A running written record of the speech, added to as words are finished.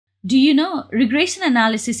Do you know, regression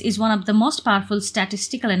analysis is one of the most powerful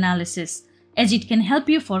statistical analysis, as it can help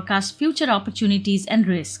you forecast future opportunities and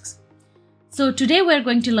risks. So today we're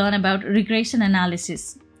going to learn about regression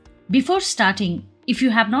analysis. Before starting, if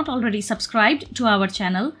you have not already subscribed to our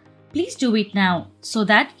channel, please do it now so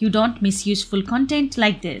that you don't miss useful content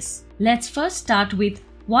like this. Let's first start with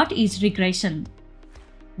what is regression.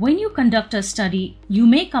 When you conduct a study, you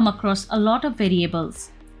may come across a lot of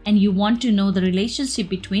variables, and you want to know the relationship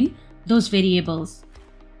between those variables.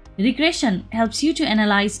 Regression helps you to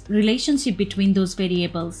analyze relationship between those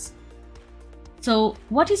variables. So,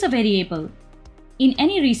 what is a variable? In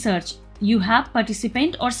any research, you have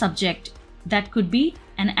participant or subject. That could be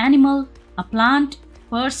an animal, a plant,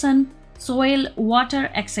 person, soil, water,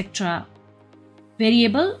 etc.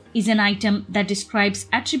 Variable is an item that describes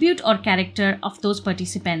attribute or character of those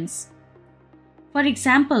participants. For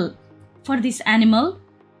example, for this animal,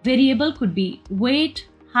 variable could be weight,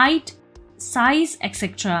 height, size,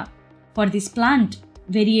 etc. For this plant,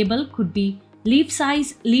 variable could be leaf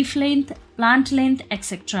size, leaf length, plant length,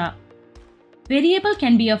 etc. Variable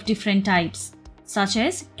can be of different types, such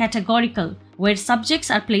as categorical, where subjects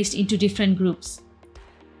are placed into different groups,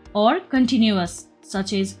 or continuous,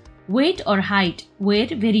 such as weight or height, where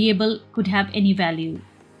variable could have any value.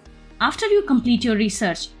 After you complete your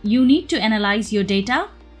research, you need to analyze your data,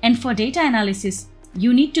 and for data analysis,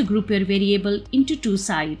 you need to group your variable into two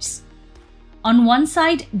sides. On one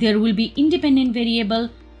side, there will be independent variable,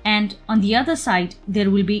 and on the other side, there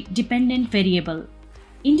will be dependent variable.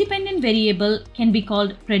 Independent variable can be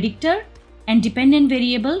called predictor, and dependent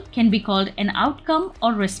variable can be called an outcome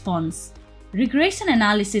or response. Regression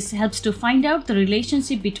analysis helps to find out the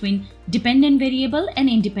relationship between dependent variable and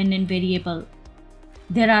independent variable.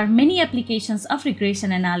 There are many applications of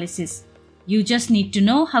regression analysis. You just need to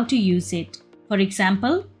know how to use it. For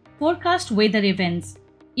example, forecast weather events.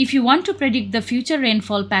 If you want to predict the future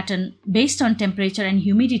rainfall pattern based on temperature and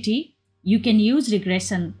humidity, you can use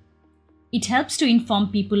regression. It helps to inform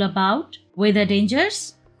people about weather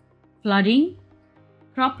dangers, flooding,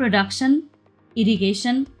 crop production,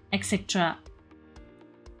 irrigation, etc.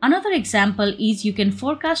 Another example is you can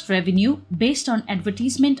forecast revenue based on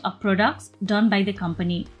advertisement of products done by the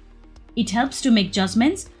company. It helps to make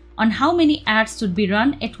judgments on how many ads should be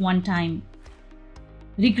run at one time.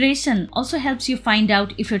 Regression also helps you find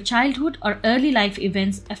out if your childhood or early life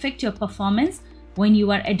events affect your performance when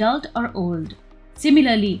you are adult or old.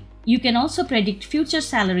 Similarly, you can also predict future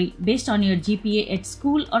salary based on your GPA at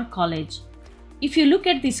school or college. If you look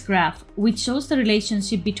at this graph, which shows the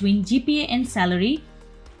relationship between GPA and salary,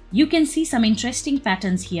 you can see some interesting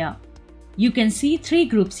patterns here. You can see three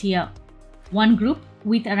groups here. One group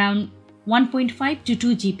with around 1.5 to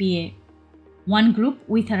 2 GPA, one group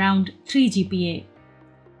with around 3 GPA,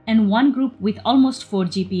 and one group with almost 4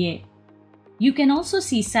 GPA. You can also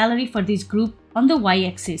see salary for this group on the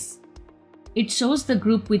y-axis. It shows the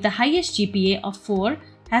group with the highest GPA of 4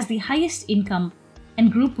 has the highest income,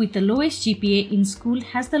 and group with the lowest GPA in school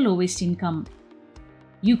has the lowest income.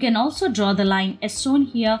 You can also draw the line as shown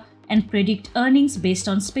here and predict earnings based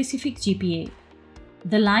on specific GPA.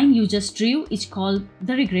 The line you just drew is called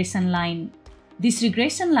the regression line. This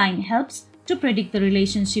regression line helps to predict the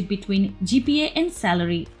relationship between GPA and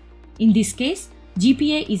salary. In this case,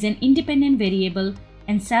 GPA is an independent variable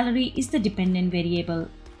and salary is the dependent variable.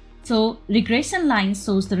 So, regression line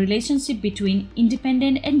shows the relationship between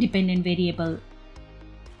independent and dependent variable.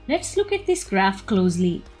 Let's look at this graph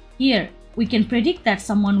closely. Here, we can predict that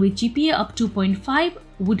someone with GPA of 2.5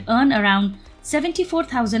 would earn around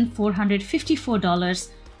 $74,454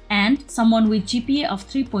 and someone with GPA of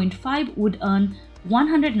 3.5 would earn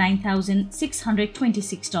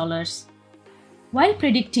 $109,626. While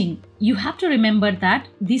predicting, you have to remember that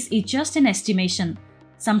this is just an estimation.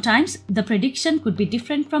 Sometimes the prediction could be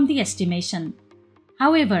different from the estimation.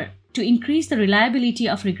 However, to increase the reliability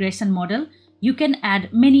of regression model, you can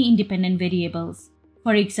add many independent variables.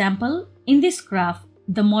 For example, in this graph,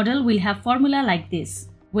 the model will have formula like this,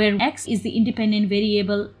 where x is the independent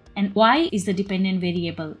variable and y is the dependent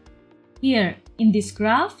variable. Here, in this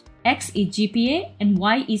graph, x is GPA and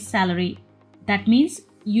y is salary. That means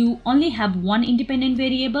you only have one independent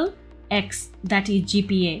variable, x, that is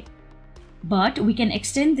GPA. But we can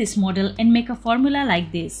extend this model and make a formula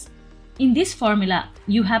like this. In this formula,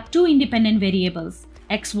 you have two independent variables,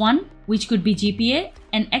 x1, which could be GPA,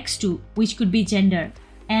 and x2, which could be gender.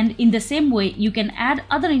 And in the same way, you can add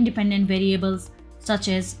other independent variables such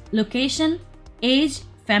as location, age,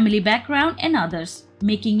 family background, and others,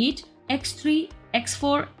 making it x3,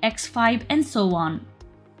 x4, x5, and so on.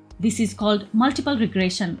 This is called multiple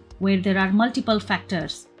regression, where there are multiple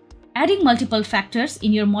factors. Adding multiple factors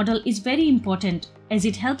in your model is very important as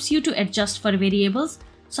it helps you to adjust for variables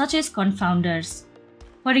such as confounders.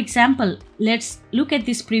 For example, let's look at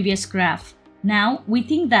this previous graph. Now, we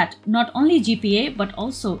think that not only GPA but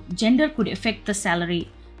also gender could affect the salary.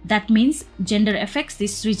 That means gender affects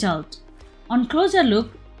this result. On closer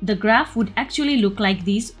look, the graph would actually look like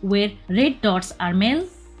this, where red dots are male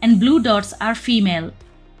and blue dots are female.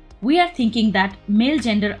 We are thinking that male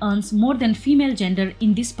gender earns more than female gender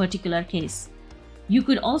in this particular case. You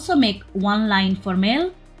could also make one line for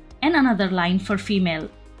male and another line for female.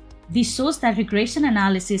 This shows that regression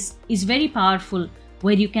analysis is very powerful,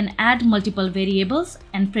 where you can add multiple variables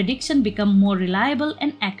and prediction become more reliable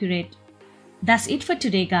and accurate. That's it for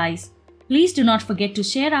today, guys. Please do not forget to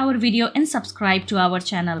share our video and subscribe to our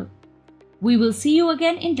channel. We will see you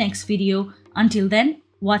again in next video. Until then,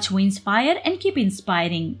 watch We Inspire and keep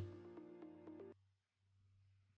inspiring.